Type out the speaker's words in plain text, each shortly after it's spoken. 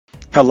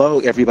Hello,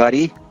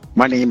 everybody.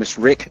 My name is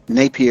Rick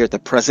Napier, the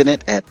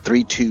president at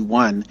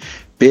 321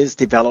 Biz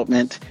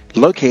Development,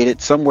 located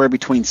somewhere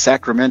between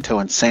Sacramento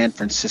and San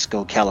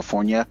Francisco,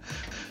 California.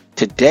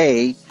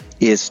 Today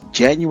is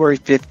January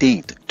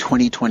 15th,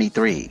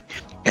 2023,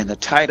 and the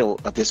title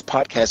of this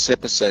podcast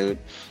episode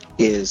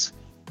is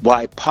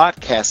Why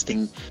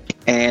Podcasting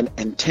and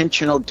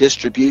Intentional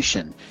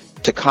Distribution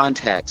to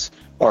Contacts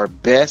Are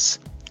Best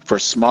for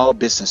Small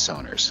Business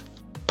Owners.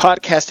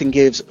 Podcasting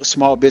gives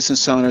small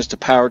business owners the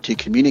power to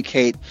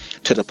communicate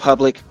to the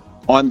public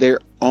on their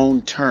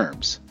own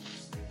terms.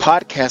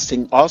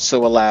 Podcasting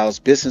also allows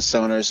business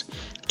owners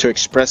to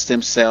express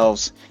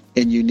themselves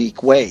in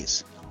unique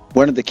ways.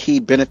 One of the key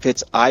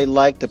benefits I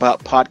liked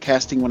about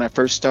podcasting when I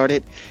first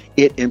started,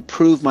 it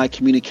improved my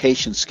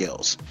communication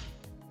skills.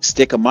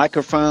 Stick a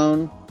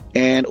microphone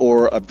and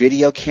or a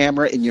video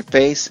camera in your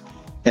face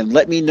and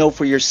let me know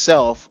for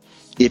yourself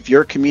if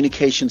your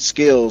communication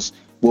skills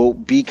will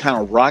be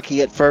kind of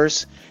rocky at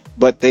first,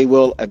 but they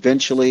will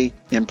eventually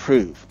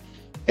improve.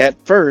 At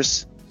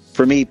first,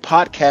 for me,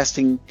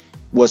 podcasting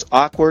was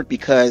awkward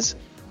because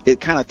it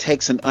kind of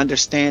takes an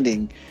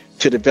understanding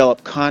to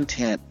develop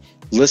content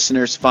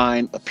listeners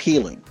find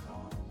appealing.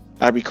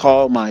 I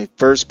recall my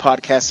first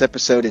podcast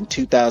episode in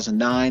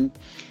 2009.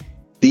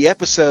 The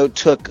episode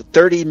took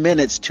 30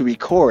 minutes to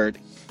record,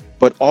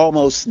 but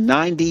almost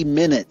 90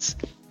 minutes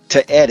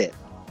to edit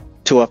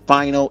to a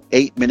final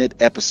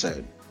 8-minute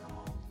episode.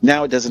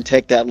 Now it doesn't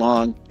take that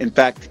long. In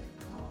fact,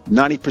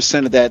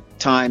 90% of that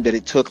time that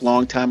it took a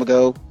long time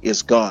ago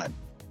is gone.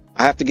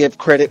 I have to give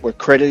credit where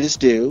credit is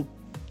due.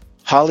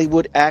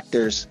 Hollywood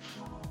actors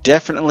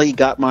definitely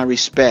got my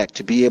respect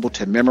to be able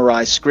to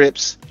memorize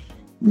scripts,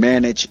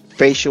 manage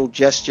facial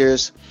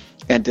gestures,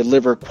 and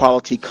deliver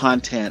quality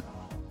content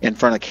in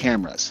front of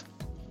cameras.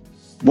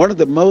 One of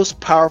the most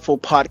powerful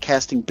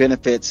podcasting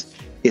benefits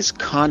is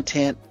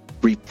content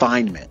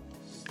refinement.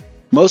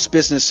 Most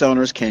business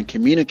owners can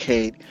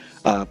communicate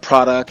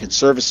product and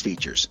service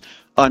features.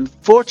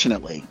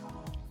 Unfortunately,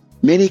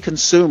 many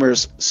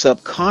consumers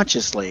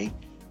subconsciously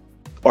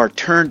are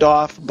turned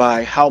off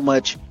by how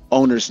much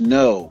owners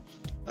know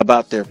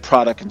about their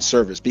product and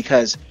service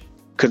because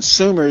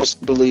consumers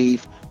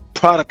believe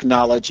product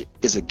knowledge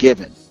is a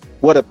given.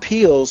 What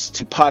appeals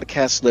to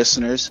podcast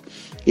listeners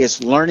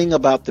is learning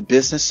about the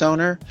business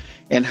owner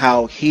and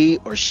how he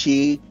or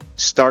she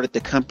started the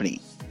company.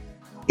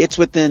 It's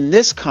within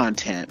this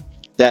content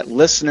that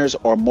listeners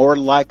are more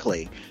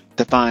likely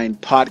to find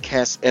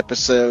podcast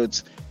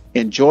episodes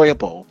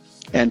enjoyable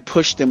and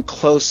push them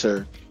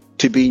closer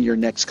to being your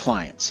next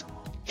clients.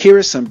 Here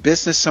is some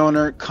business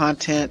owner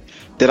content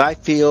that I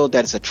feel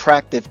that is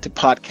attractive to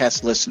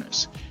podcast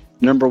listeners.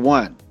 Number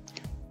one,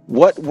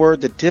 what were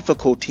the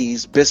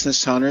difficulties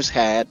business owners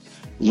had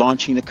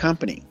launching a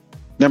company?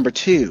 Number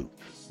two,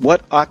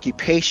 what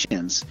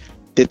occupations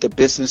did the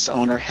business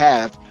owner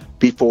have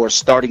before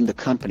starting the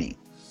company?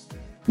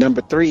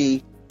 Number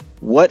three,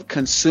 what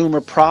consumer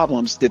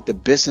problems did the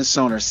business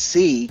owner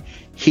see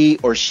he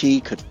or she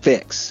could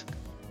fix?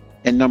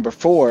 And number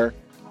four,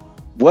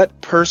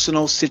 what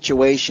personal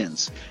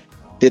situations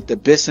did the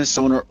business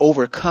owner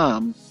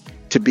overcome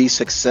to be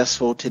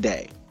successful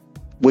today?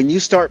 When you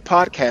start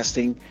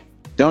podcasting,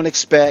 don't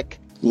expect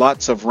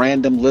lots of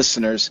random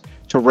listeners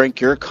to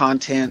rank your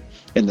content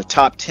in the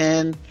top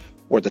 10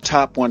 or the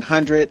top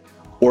 100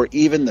 or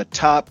even the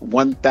top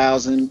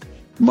 1,000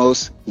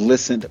 most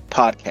listened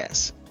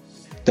podcasts.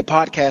 The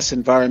podcast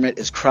environment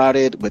is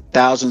crowded with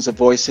thousands of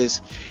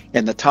voices,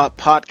 and the top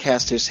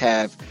podcasters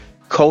have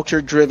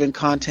culture-driven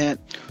content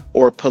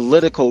or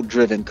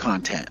political-driven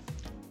content.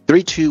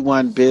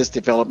 321 Biz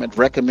Development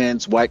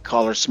recommends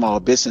white-collar small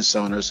business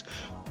owners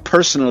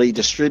personally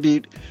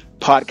distribute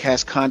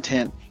podcast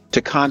content to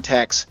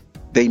contacts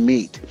they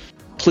meet.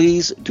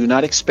 Please do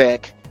not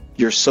expect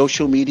your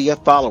social media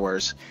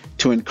followers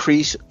to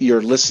increase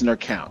your listener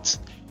counts.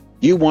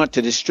 You want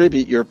to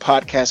distribute your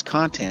podcast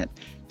content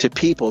to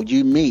people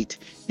you meet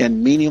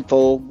in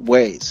meaningful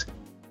ways.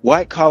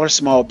 White-collar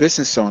small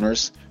business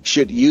owners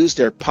should use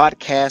their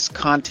podcast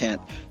content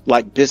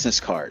like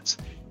business cards.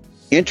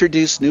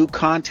 Introduce new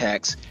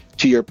contacts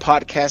to your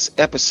podcast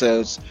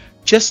episodes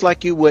just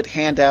like you would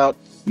hand out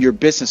your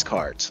business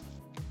cards.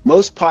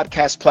 Most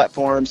podcast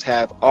platforms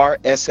have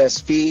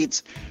RSS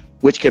feeds,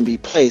 which can be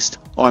placed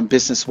on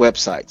business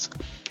websites.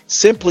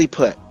 Simply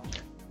put,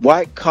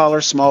 white-collar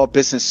small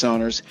business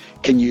owners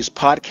can use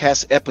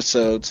podcast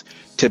episodes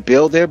to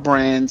build their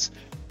brands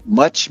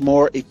much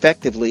more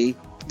effectively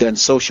than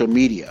social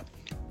media.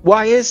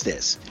 Why is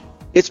this?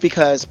 It's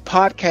because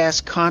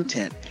podcast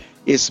content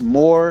is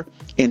more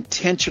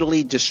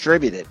intentionally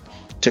distributed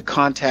to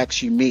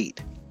contacts you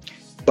meet.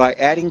 By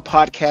adding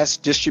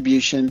podcast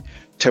distribution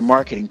to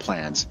marketing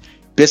plans,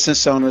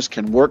 business owners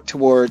can work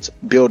towards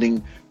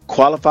building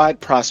qualified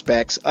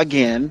prospects,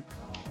 again,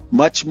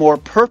 much more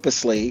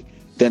purposely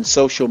than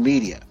social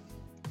media.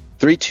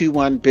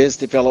 321 Biz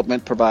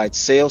Development provides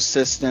sales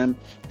system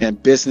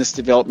and business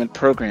development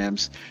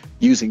programs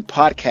using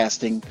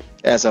podcasting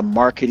as a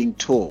marketing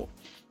tool.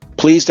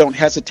 Please don't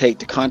hesitate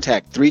to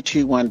contact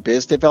 321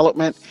 Biz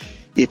Development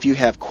if you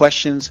have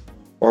questions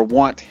or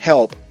want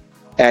help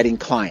adding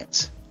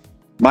clients.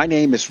 My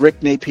name is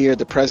Rick Napier,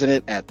 the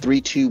president at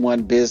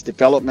 321 Biz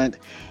Development.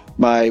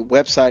 My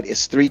website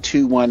is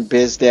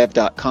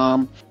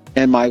 321bizdev.com,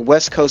 and my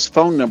West Coast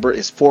phone number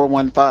is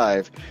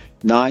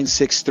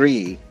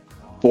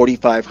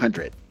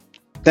 415-963-4500.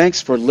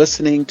 Thanks for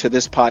listening to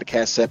this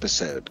podcast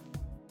episode.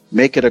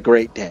 Make it a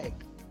great day.